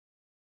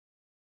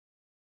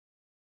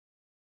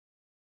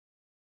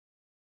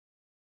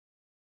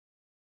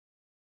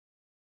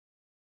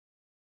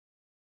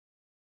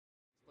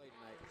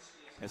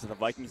As the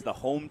Vikings, the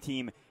home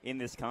team in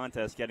this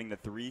contest, getting the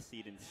 3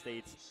 seed in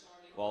states,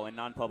 while in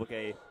non-public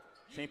A,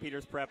 St.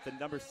 Peter's Prep, the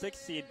number 6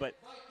 seed. But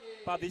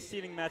Bob, these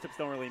seeding matchups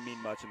don't really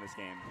mean much in this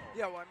game.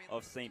 Yeah, well, I mean,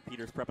 of St.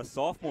 Peter's Prep, a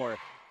sophomore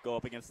go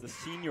up against the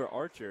senior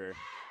Archer,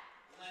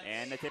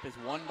 and the tip is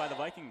won by the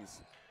Vikings,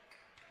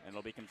 and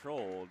it'll be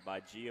controlled by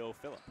Gio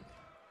Phillip.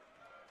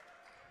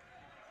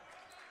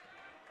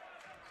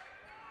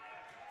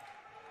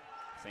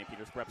 St.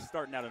 Peter's Prep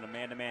starting out in a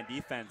man-to-man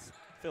defense.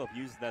 Phillip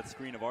used that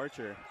screen of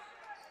Archer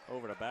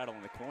over to battle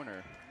in the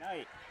corner.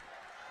 Night.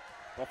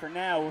 But for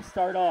now, we'll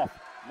start off.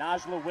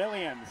 Najla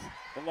Williams,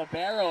 the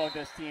libero of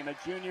this team, a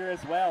junior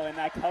as well in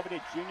that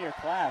coveted junior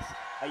class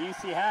that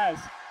UC has.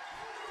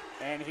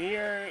 And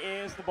here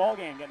is the ball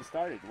game getting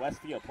started.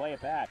 Westfield play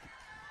it back.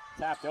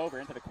 Tapped over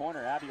into the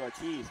corner. Abby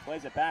Ortiz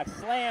plays it back.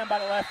 Slam by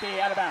the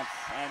lefty, out of bounds.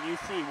 And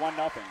UC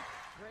 1-0.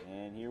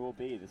 And here will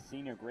be the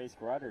senior Grace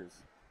Grutters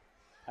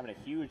having a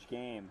huge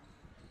game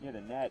near the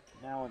net.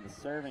 Now in the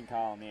serving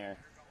column here.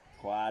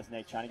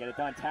 Kwasnik trying to get it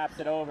done. Taps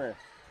it over.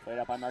 Played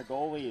up by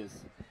Margolis.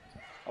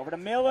 Over to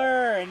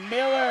Miller, and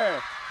Miller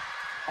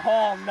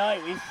all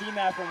night. We've seen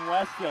that from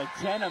Westfield.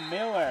 Jenna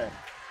Miller,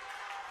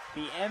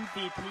 the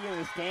MVP of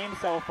this game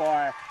so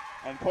far,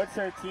 and puts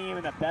her team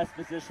in the best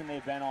position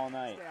they've been all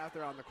night. get out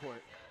there on the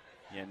court.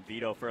 Yeah, and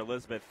Vito for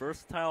Elizabeth,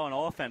 versatile on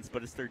offense,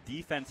 but it's their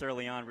defense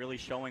early on really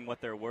showing what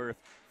they're worth,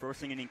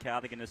 forcing Indian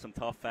Catholic into some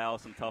tough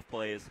fouls, some tough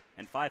plays,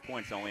 and 5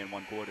 points only in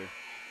 1 quarter.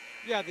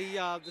 Yeah,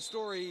 the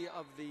story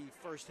of the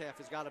first half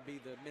has got to be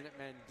the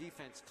Minutemen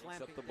defense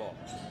clamping up the ball.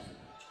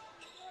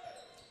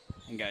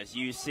 And guys,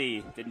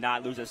 UC did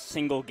not lose a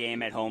single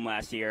game at home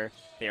last year.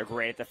 They are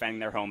great at defending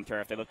their home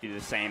turf. They look to do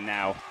the same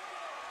now.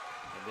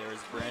 And there's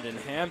Brandon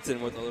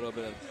Hampton with a little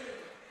bit of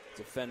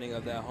defending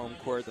of that home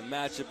court. The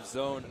matchup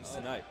zone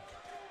tonight.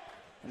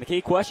 And the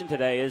key question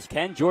today is,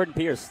 can Jordan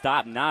Pierce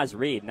stop Naz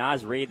Reed?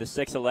 Naz Reed, the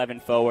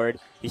 6'11 forward.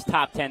 He's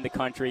top 10 in the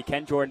country.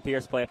 Can Jordan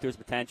Pierce play up to his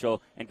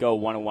potential and go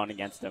 1-1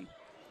 against him?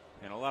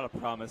 And a lot of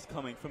promise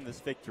coming from this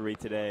victory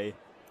today.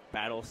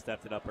 Battle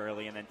stepped it up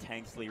early, and then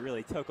Tanksley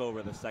really took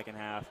over the second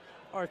half.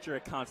 Archer a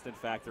constant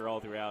factor all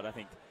throughout, I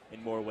think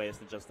in more ways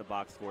than just the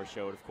box score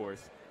showed, of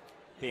course.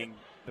 Being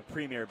the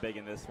premier big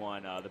in this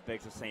one, the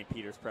bigs of St.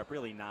 Peter's Prep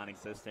really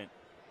non-existent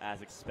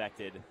as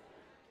expected.